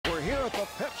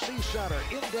NFC Center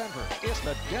in Denver, it's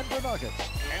the Denver Nuggets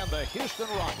and the Houston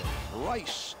Rockets.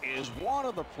 Rice is one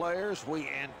of the players we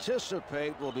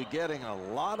anticipate will be getting a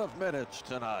lot of minutes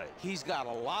tonight. He's got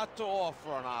a lot to offer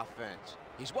on offense.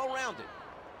 He's well-rounded,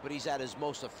 but he's at his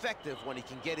most effective when he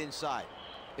can get inside.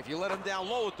 If you let him down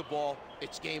low with the ball,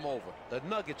 it's game over. The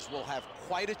Nuggets will have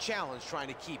quite a challenge trying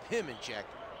to keep him in check.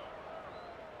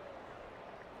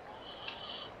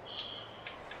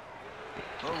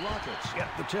 The Rockets get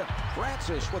the tip.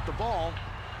 Francis with the ball.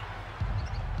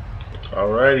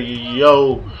 Alrighty,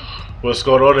 yo. What's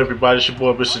going on, everybody? It's your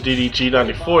boy, Mr.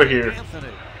 DDG94 here.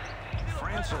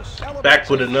 Back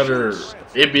with another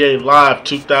NBA Live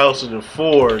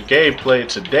 2004 gameplay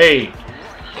today.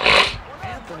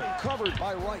 Covered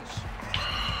by Rice.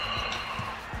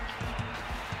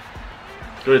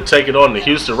 We're taking on the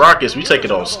Houston Rockets. We taking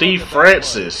on Steve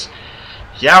Francis,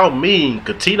 Yao Ming,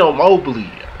 Cuttino Mobley,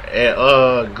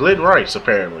 and Glenn Rice.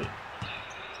 Apparently,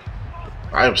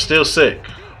 I am still sick.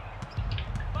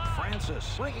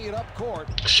 Francis bringing it up court.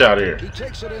 Shot here. He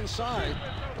takes it inside.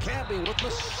 Canby with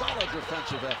the solid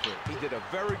defensive effort. He did a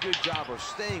very good job of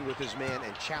staying with his man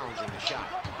and challenging the shot.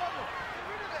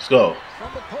 Let's go.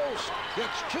 From the post,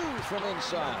 gets two from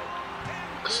inside.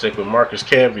 Stick with Marcus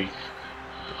Camby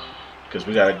because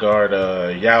we got to guard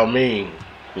Yao Ming,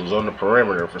 who's on the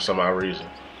perimeter for some odd reason.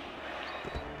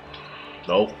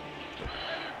 Nope.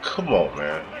 Come on,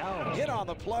 man. Hit on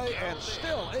the play and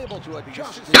still able to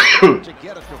adjust to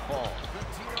get it to fall.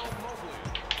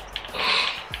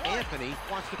 Anthony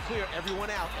wants to clear everyone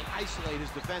out and isolate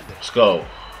his defender. Let's go.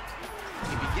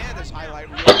 He began his highlight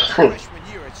reel his freshman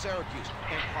year at Syracuse,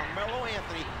 and Carmelo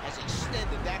Anthony has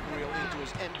extended that reel into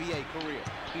his NBA career.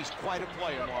 He's quite a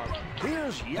player, Mark.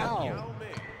 Here's Yao,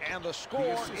 and the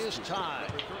score is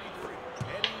tied.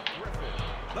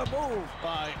 The move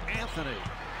by Anthony.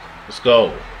 Let's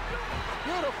go.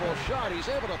 Beautiful shot. He's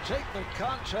able to take the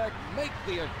contact, make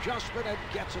the adjustment, and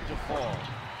gets it to fall.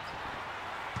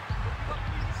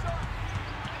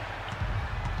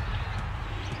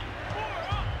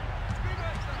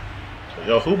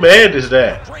 Yo, who mad is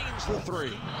that? Drains the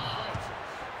three.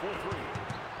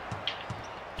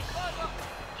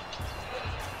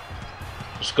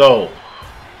 Let's go.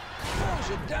 Throws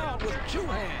it down with two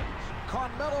hands.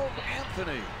 Carmelo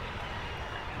Anthony.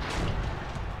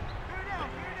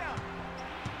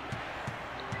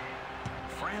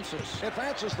 Francis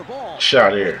advances the ball.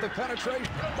 Shot here. The penetration.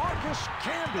 Marcus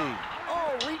Camby.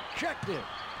 Oh, rejected.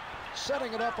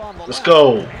 Setting it up on the Let's left.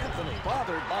 go. Anthony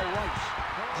bothered by Rice.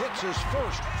 Hits his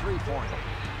first three-pointer.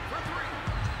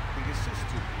 The assist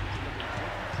to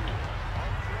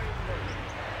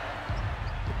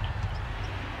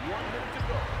 1 minute to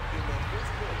go in the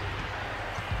first quarter.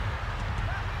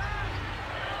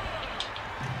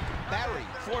 Barry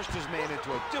forced his man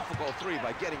into a difficult three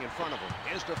by getting in front of him.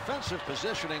 His defensive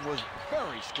positioning was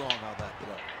very strong on that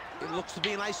play. It looks to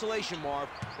be an isolation, Marv.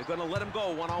 They're going to let him go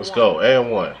one-on-one. Let's go. And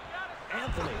one.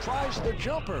 Anthony tries the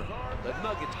jumper. The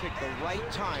Nuggets picked the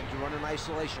right time to run an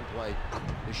isolation play.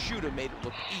 The shooter made it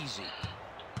look easy.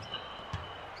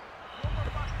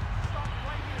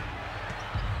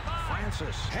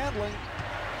 Francis handling.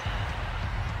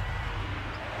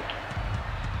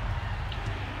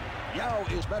 Yao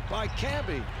is met by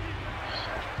Camby.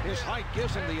 His height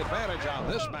gives him the advantage on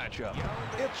this matchup.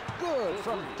 It's good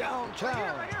from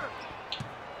downtown.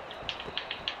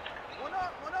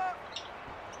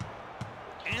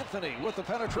 Anthony with the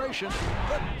penetration.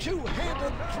 The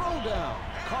two-handed throwdown.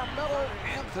 Carmelo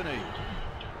Anthony.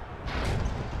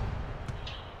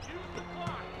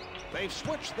 They've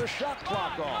switched the shot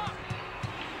clock off.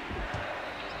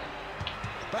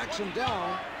 Backs him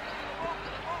down.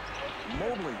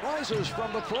 Mobley rises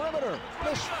from the perimeter.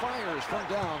 Misfires from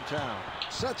downtown.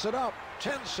 Sets it up.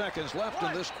 10 seconds left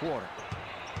in this quarter.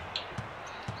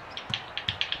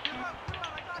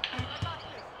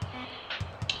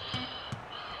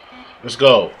 Let's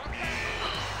go.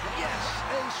 Yes,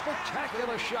 a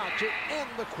spectacular shot to end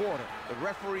the quarter. The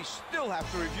referees still have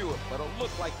to review it, but it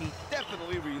looked like he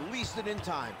definitely released it in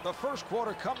time. The first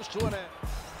quarter comes to an end.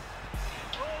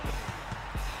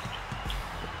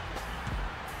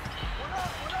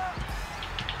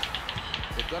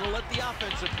 They're going to let the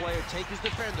offensive player take his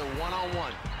defender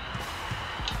one-on-one.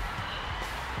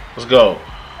 Let's go.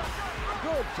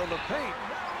 Good from the paint.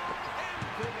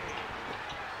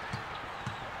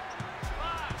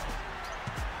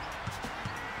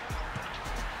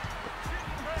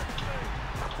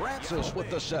 Francis with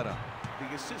the setup.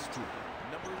 The assist to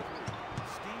number 3,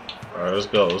 Steve. All right, let's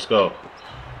go. Let's go.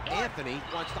 Anthony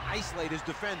wants to isolate his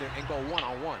defender and go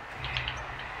one-on-one.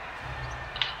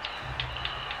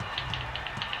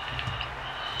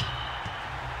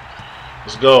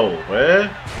 Let's go, man.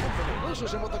 Anthony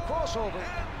loses him with the crossover.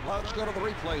 Let's go to the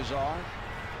replay, Czar.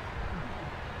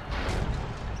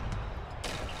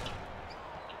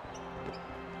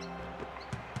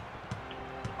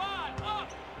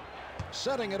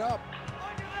 Setting it up.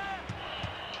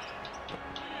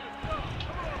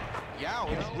 Yao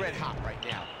is red hot right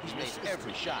now. He's made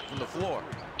every shot from the floor.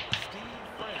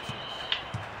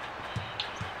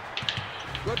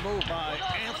 Good move by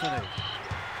Anthony.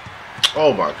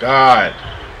 Oh my God.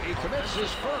 He commits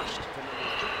his first.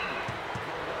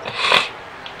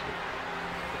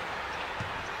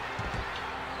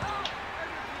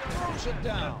 Throws it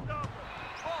down.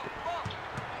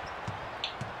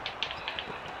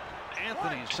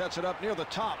 Anthony sets it up near the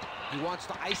top. He wants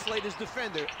to isolate his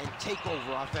defender and take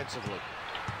over offensively.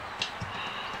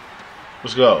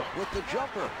 Let's go. With the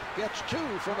jumper, gets two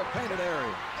from the painted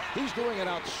area. He's doing an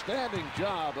outstanding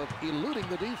job of eluding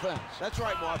the defense. That's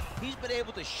right, Mark. He's been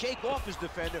able to shake off his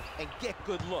defender and get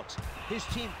good looks. His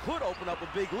team could open up a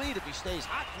big lead if he stays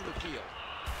hot through the field.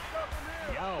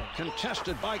 Yao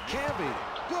contested by Camby.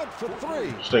 Good for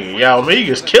three. This nigga Yao Ming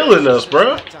is killing us,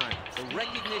 bro. The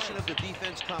recognition of the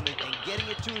defense coming and getting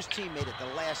it to his teammate at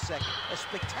the last second. A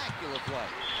spectacular play.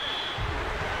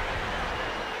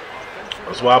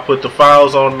 That's why I put the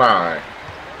fouls on 9.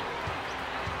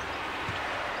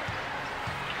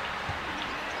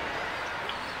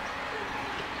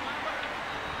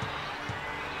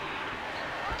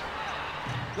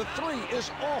 The three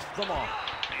is off the mark.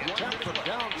 The attempt from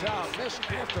downtown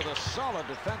missed after the solid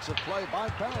defensive play by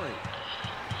Barry.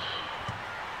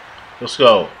 Let's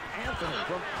go. Anthony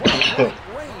from point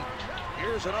range.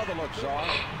 Here's another look, Czar.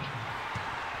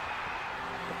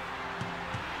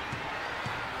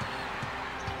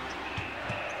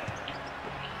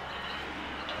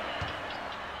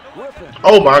 Griffin.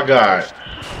 Oh my God.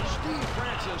 Steve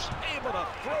Francis able to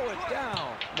throw it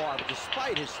down. Mark,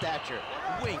 despite his stature,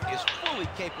 Wink is fully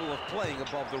capable of playing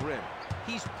above the rim.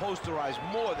 He's posterized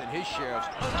more than his share of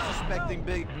unsuspecting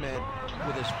big men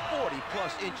with his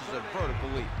 40-plus inches of vertical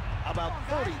leap. About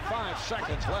 35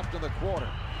 seconds left in the quarter.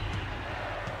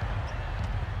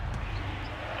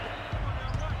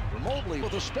 Mobley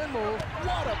with a spin move.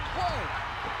 What a play!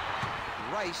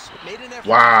 Rice made an effort.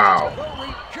 Wow. No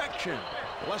rejection.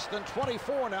 Less than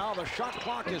 24 now. The shot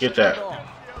clock is Get that. off.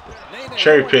 Nene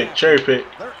Cherry going pick, after. cherry pick.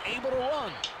 They're able to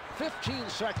run. 15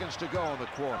 seconds to go in the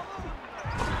quarter.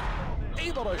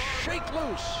 Able to shake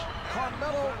loose.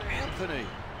 Carmelo Anthony.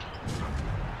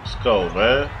 Let's go,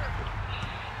 man.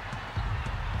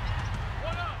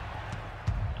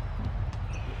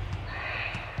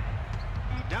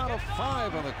 Down to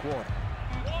 5 in the quarter.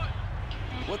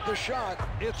 With the shot,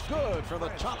 it's good from the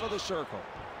top of the circle.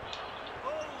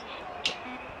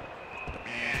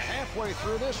 Halfway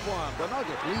through this one, the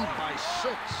Nuggets lead by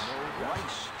 6.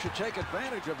 Rice should take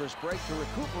advantage of this break to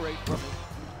recuperate from it.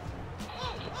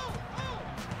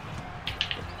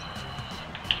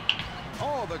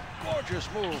 Oh, the gorgeous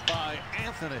move by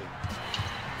Anthony.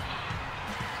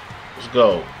 Let's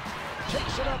go.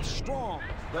 Takes it up strong.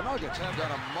 The Nuggets have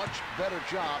done a much better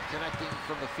job connecting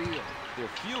from the field. Their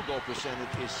field goal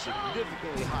percentage is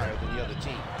significantly higher than the other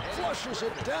team. Flushes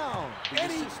it down.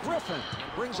 Eddie Griffin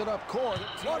brings it up court.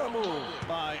 What a move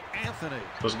by Anthony.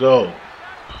 Let's go.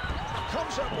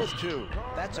 Comes up with 2.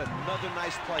 That's another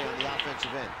nice play on the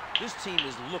offensive end. This team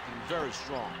is looking very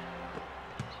strong.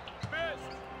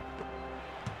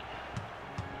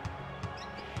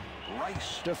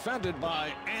 Rice defended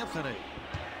by Anthony.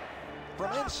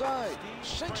 From inside,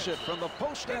 sinks it from the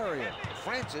post area.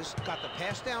 Francis got the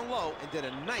pass down low and did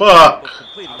a nice Fuck. job of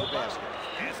completing the basket.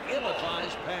 An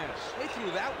ill-advised pass. They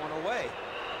threw that one away.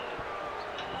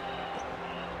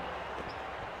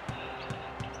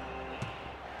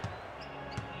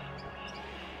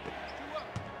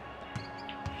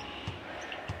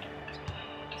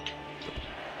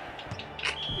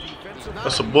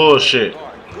 That's some bullshit.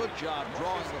 Good job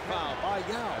drawing the foul by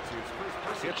Yao.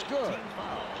 It's good.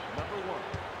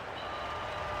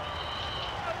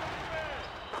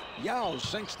 Yao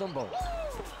sinks them both.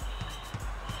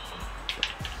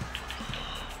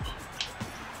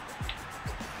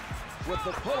 With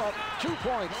the pull-up, 2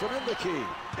 points from in the key.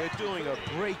 They're doing a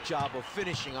great job of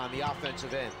finishing on the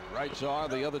offensive end. Rights are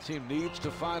the other team needs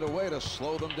to find a way to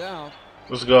slow them down.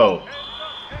 Let's go.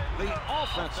 The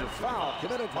offensive foul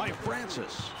committed by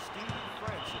Francis.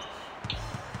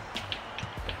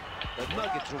 The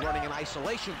Nuggets are running an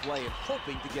isolation play and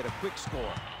hoping to get a quick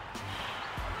score.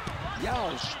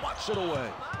 Yao swats it away.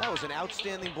 That was an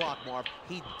outstanding block, Mark.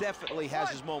 He definitely has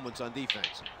his moments on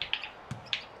defense.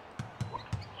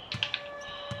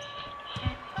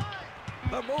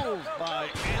 The move by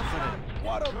Anthony.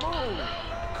 What a move.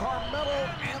 Carmelo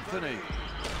Anthony.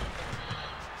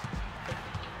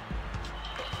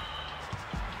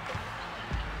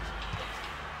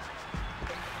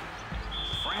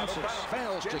 Francis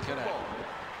fails to connect.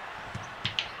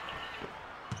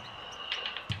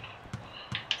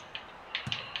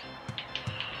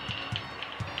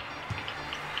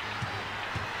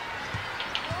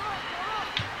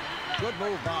 Good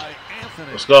move by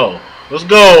Anthony. Let's go. Let's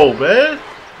go, man.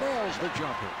 Nails the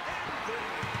jumper.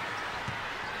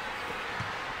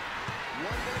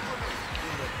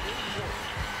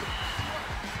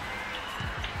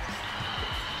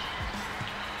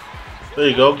 There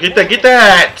you go. Get that. Get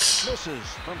that.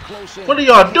 What are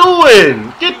y'all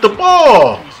doing? Get the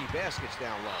ball. Easy baskets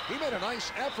down low. He made a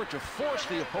nice effort to force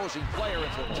the opposing player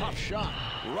into a tough shot.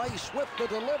 Rice with the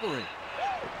delivery.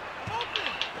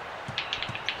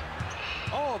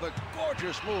 Oh, the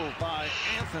gorgeous move by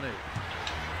Anthony.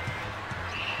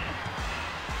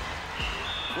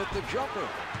 With the jumper.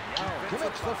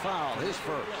 Commits the foul, his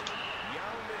first.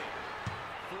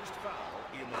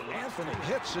 Anthony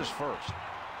hits his first.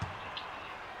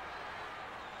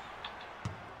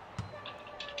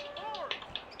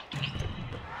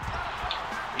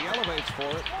 He elevates for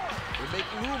it. They're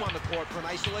making room on the court for an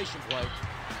isolation play.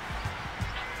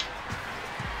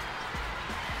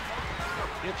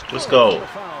 Let's go.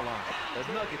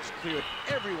 The Nuggets cleared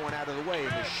everyone out of the way,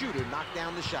 and the shooter knocked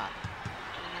down the shot.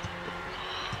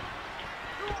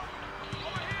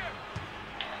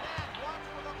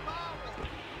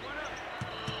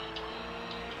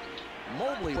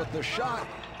 Mobley with the shot,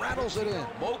 rattles it in.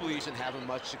 Mobley isn't having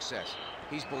much success.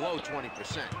 He's below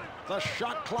 20%. The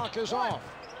shot clock is off.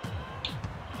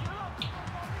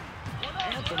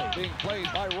 Anthony being played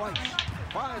by Rice.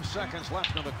 5 seconds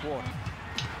left in the quarter.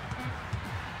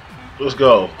 Let's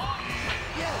go.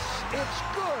 Yes, it's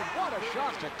good. What a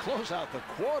shot to close out the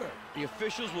quarter. The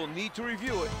officials will need to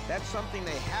review it. That's something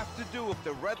they have to do if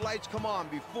the red lights come on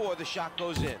before the shot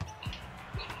goes in.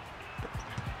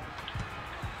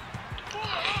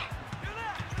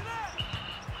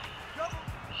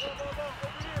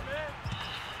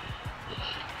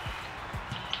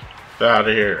 Out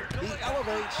of here. He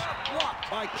elevates,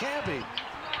 blocked by Camby.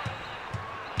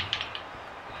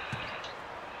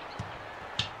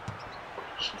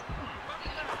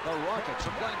 The Rockets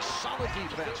are playing solid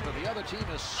defense, but the other team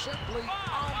is simply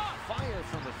on fire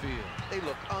from the field. They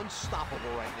look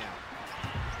unstoppable right now.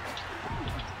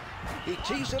 He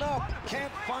tees it up,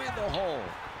 can't find the hole.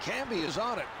 Camby is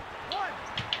on it.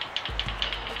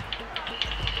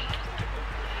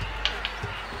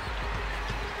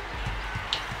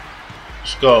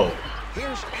 Let's go.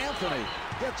 Here's Anthony.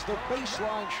 Gets the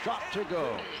baseline shot to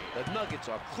go. The Nuggets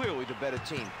are clearly the better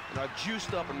team and are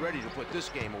juiced up and ready to put this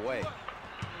game away.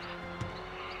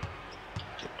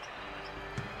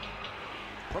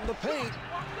 From the paint,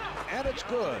 and it's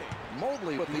good.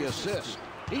 Mobley with the assist.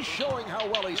 He's showing how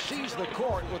well he sees the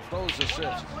court with those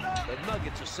assists. The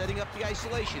Nuggets are setting up the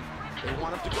isolation. They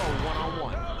want him to go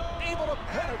one-on-one. Able to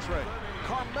penetrate.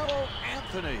 Carmelo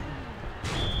Anthony.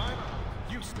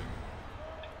 Houston.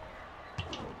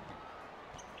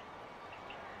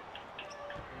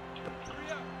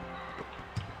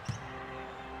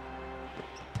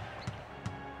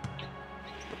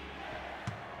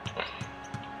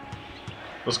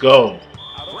 Let's go.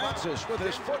 Francis with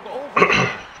his foot over.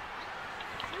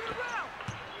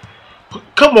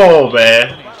 Come on,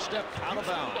 man. Stepped out of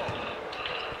bounds.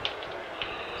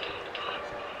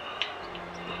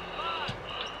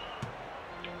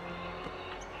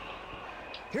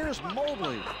 Here's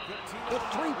Mobley. The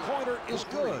three-pointer is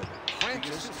good.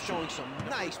 Francis showing some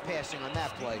nice passing on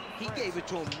that play. He gave it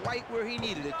to him right where he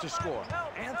needed it to score.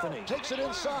 Anthony takes it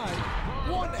inside.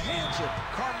 One-hands it.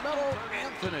 Carmelo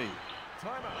Anthony.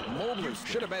 Mobley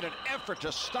should have made an effort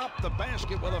to stop the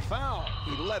basket with a foul.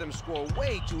 He let him score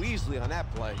way too easily on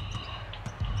that play.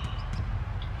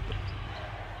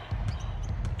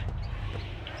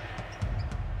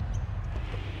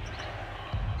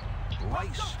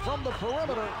 Rice from the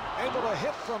perimeter, able to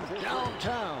hit from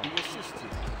downtown.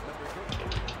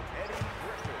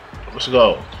 Let's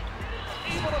go.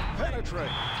 Able to penetrate.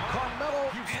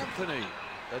 Carmelo Anthony.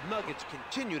 The Nuggets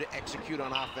continue to execute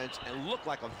on offense and look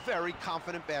like a very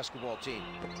confident basketball team.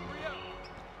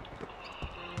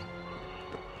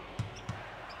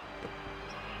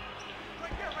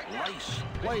 Rice,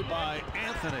 played by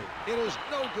Anthony. It is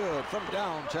no good from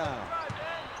downtown.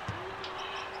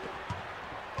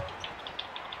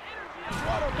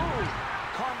 What a move.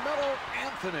 Carmelo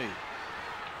Anthony.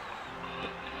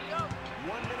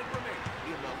 1 minute remaining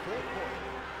in the fourth quarter.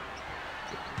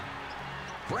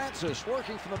 Francis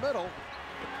working from the middle.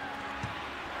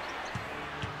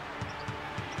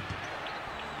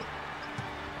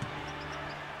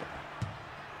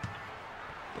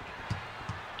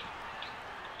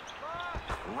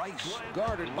 Rice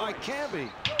guarded by Camby.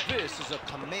 This is a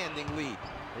commanding lead.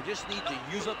 They just need to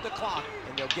use up the clock,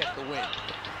 and they'll get the win.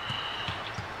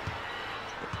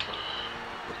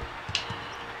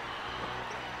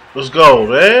 Let's go,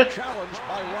 man. Challenged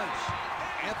by Rice.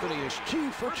 Anthony is 2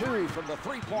 for 2 from the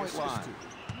three-point line.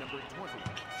 Number 20,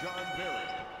 John Barry.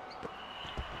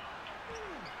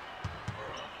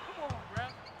 Come on,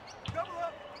 Brad. Double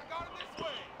up. I got it this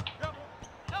way. Double.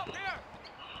 Help here.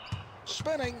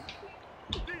 Spinning.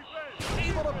 Defense.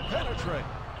 Able to penetrate.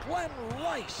 Glenn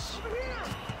Rice.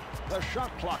 The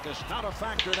shot clock is not a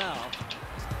factor now.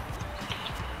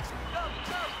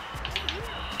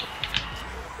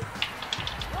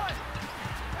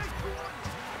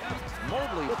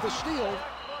 Mobley with the steal.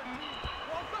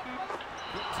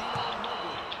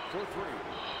 For 3.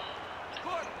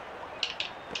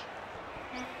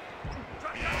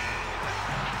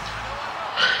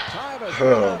 Time has Oh,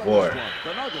 run out on boy. this one.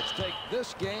 The Nuggets take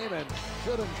this game and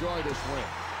should enjoy this win.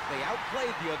 They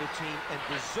outplayed the other team and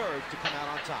deserve to come out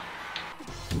on top.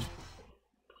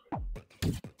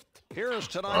 Here's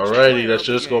tonight's Alrighty, player that's of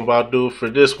the just game. gonna about do it for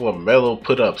this one. Melo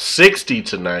put up 60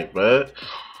 tonight, man.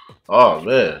 Oh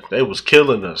man, they was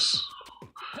killing us,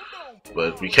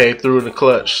 but we came through in the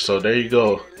clutch. So there you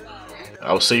go.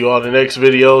 I'll see you on the next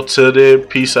video. Till then,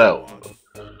 peace out.